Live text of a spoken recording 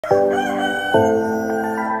Hey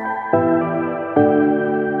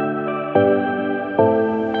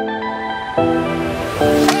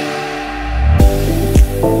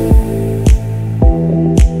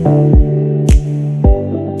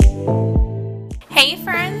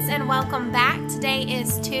friends, and welcome back. Today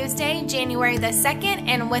is Tuesday, January the 2nd,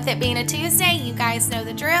 and with it being a Tuesday, you guys know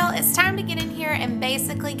the drill. It's time to get in here and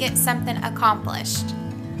basically get something accomplished.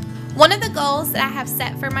 One of the goals that I have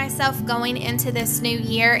set for myself going into this new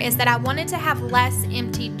year is that I wanted to have less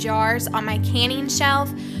empty jars on my canning shelf,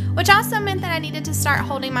 which also meant that I needed to start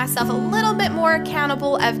holding myself a little bit more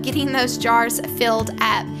accountable of getting those jars filled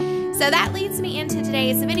up. So that leads me into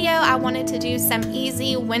today's video. I wanted to do some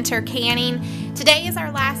easy winter canning. Today is our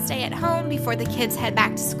last day at home before the kids head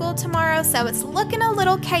back to school tomorrow, so it's looking a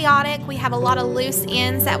little chaotic. We have a lot of loose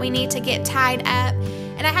ends that we need to get tied up,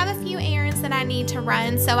 and I have a few errands that I need to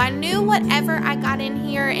run, so I knew whatever I got in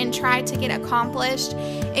here and tried to get accomplished,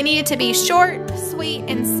 it needed to be short, sweet,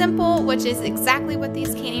 and simple, which is exactly what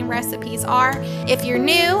these canning recipes are. If you're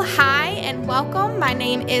new, hi and welcome. My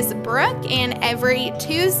name is Brooke, and every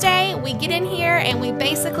Tuesday we get in here and we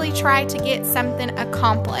basically try to get something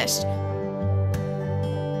accomplished.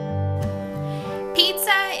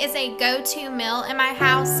 Pizza is a go-to meal in my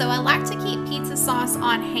house, so I like to keep pizza sauce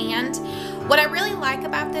on hand. What I really like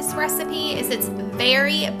about this recipe is it's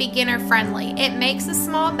very beginner friendly. It makes a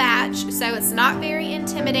small batch, so it's not very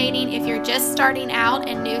intimidating if you're just starting out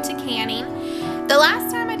and new to canning. The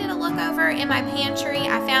last time I did a look over in my pantry,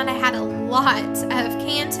 I found I had a lot of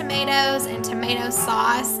canned tomatoes and tomato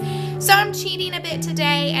sauce. So I'm cheating a bit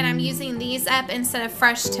today and I'm using these up instead of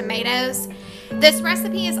fresh tomatoes. This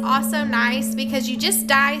recipe is also nice because you just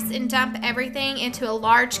dice and dump everything into a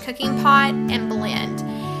large cooking pot and blend.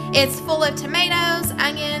 It's full of tomatoes,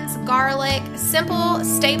 onions, garlic, simple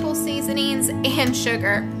staple seasonings, and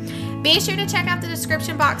sugar. Be sure to check out the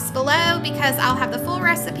description box below because I'll have the full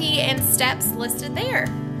recipe and steps listed there.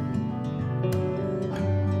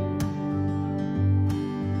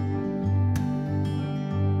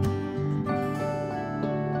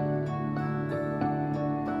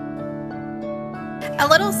 A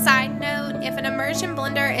little side note, if an immersion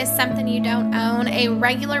blender is something you don't own, a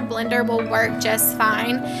regular blender will work just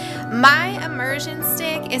fine. My immersion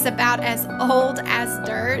stick is about as old as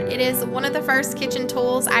dirt. It is one of the first kitchen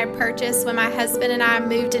tools I purchased when my husband and I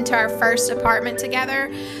moved into our first apartment together,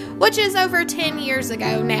 which is over 10 years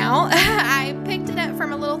ago now. I picked it up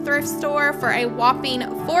from a little thrift store for a whopping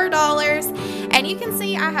 $4, and you can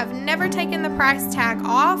see I have never taken the price tag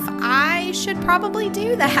off. I should probably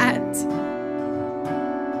do that.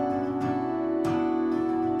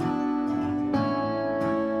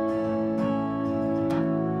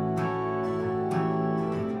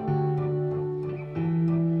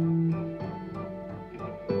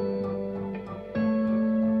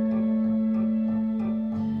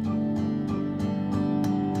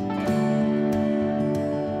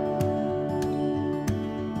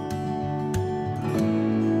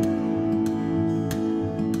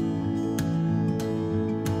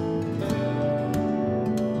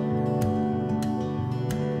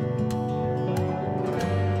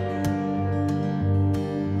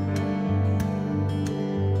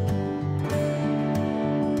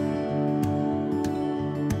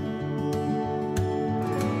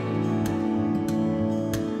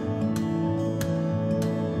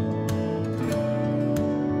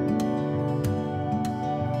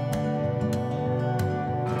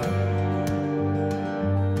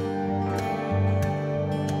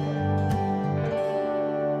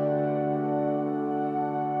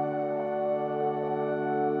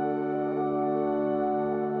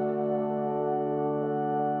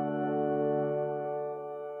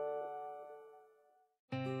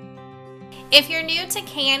 If you're new to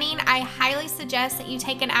canning, I highly suggest that you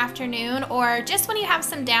take an afternoon or just when you have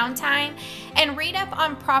some downtime and read up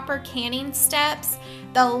on proper canning steps.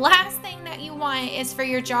 The last thing that you want is for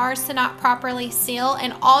your jars to not properly seal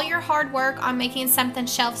and all your hard work on making something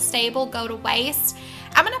shelf stable go to waste.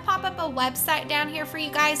 I'm going to pop up a website down here for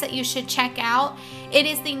you guys that you should check out. It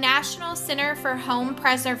is the National Center for Home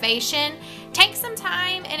Preservation. Take some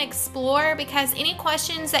time and explore because any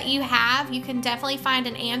questions that you have, you can definitely find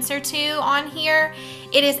an answer to on here.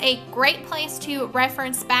 It is a great place to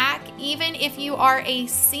reference back, even if you are a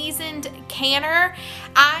seasoned canner.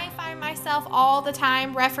 I find myself all the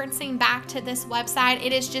time referencing back to this website.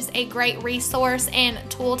 It is just a great resource and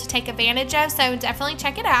tool to take advantage of, so definitely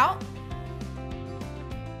check it out.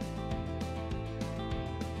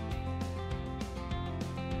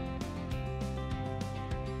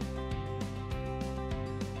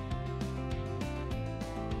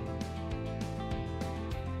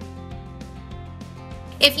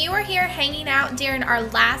 If you were here hanging out during our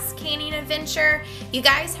last canning adventure, you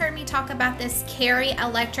guys heard me talk about this CAREY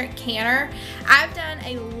electric canner. I've done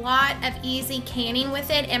a lot of easy canning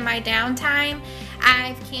with it in my downtime.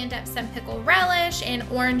 I've canned up some pickle relish and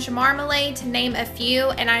orange marmalade, to name a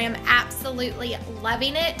few, and I am absolutely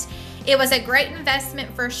loving it. It was a great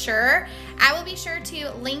investment for sure. I will be sure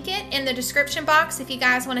to link it in the description box if you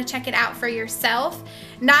guys want to check it out for yourself.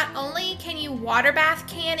 Not only can you water bath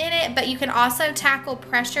can in it, but you can also tackle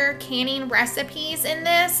pressure canning recipes in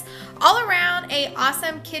this. All around, an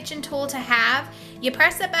awesome kitchen tool to have. You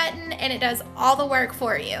press a button and it does all the work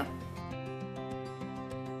for you.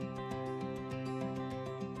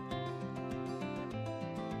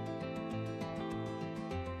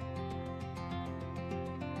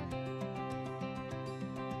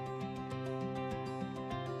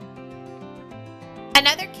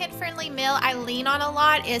 Another kid-friendly meal I lean on a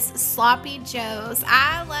lot is Sloppy Joes.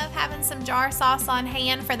 I love having some jar sauce on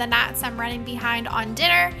hand for the nights I'm running behind on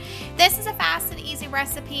dinner. This is a fast and easy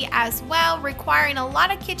recipe as well, requiring a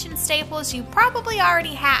lot of kitchen staples you probably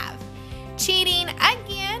already have. Cheating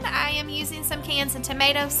again, I am using some cans of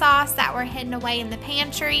tomato sauce that were hidden away in the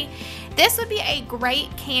pantry. This would be a great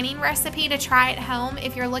canning recipe to try at home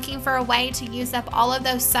if you're looking for a way to use up all of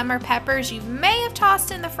those summer peppers you may have tossed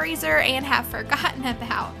in the freezer and have forgotten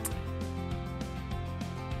about.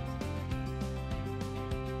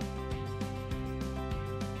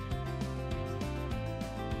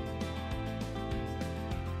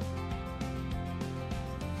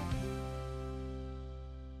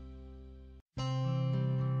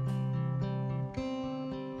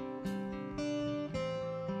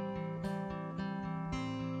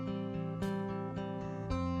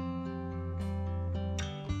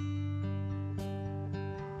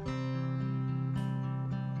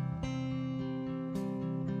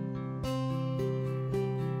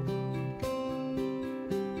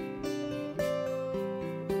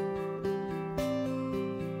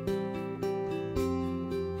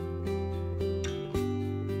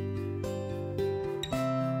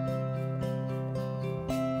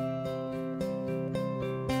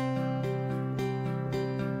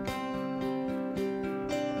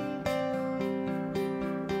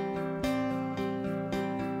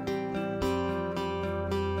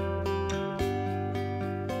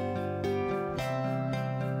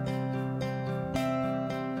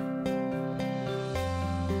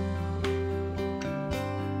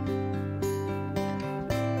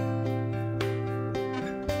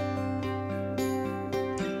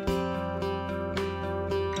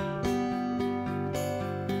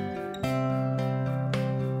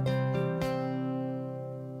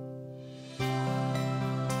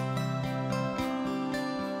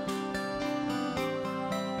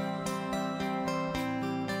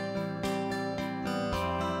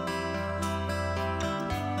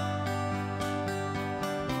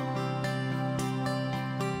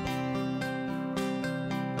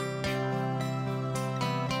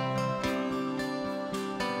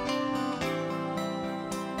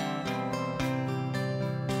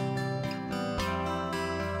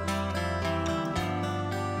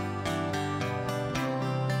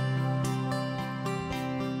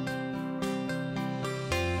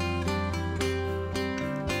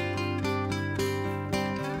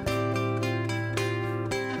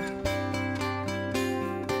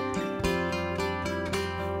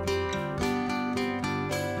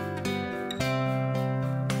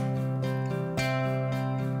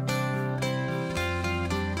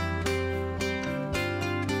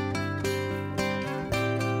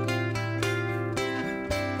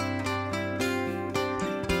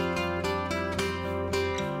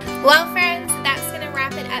 Well, friends, that's going to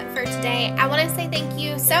wrap it up for today. I want to say thank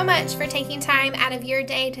you so much for taking time out of your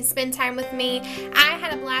day to spend time with me. I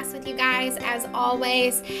had a blast with you guys as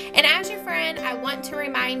always. And as your friend, I want to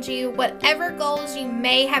remind you, whatever goals you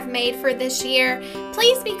may have made for this year,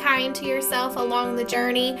 please be kind to yourself along the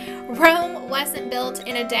journey. Rome wasn't built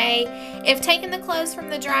in a day. If taking the clothes from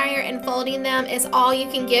the dryer and folding them is all you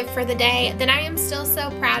can give for the day, then I am still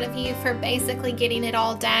so proud of you for basically getting it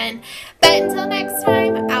all done. But until next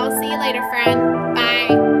time, I'll see you later, friend.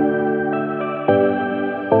 Bye.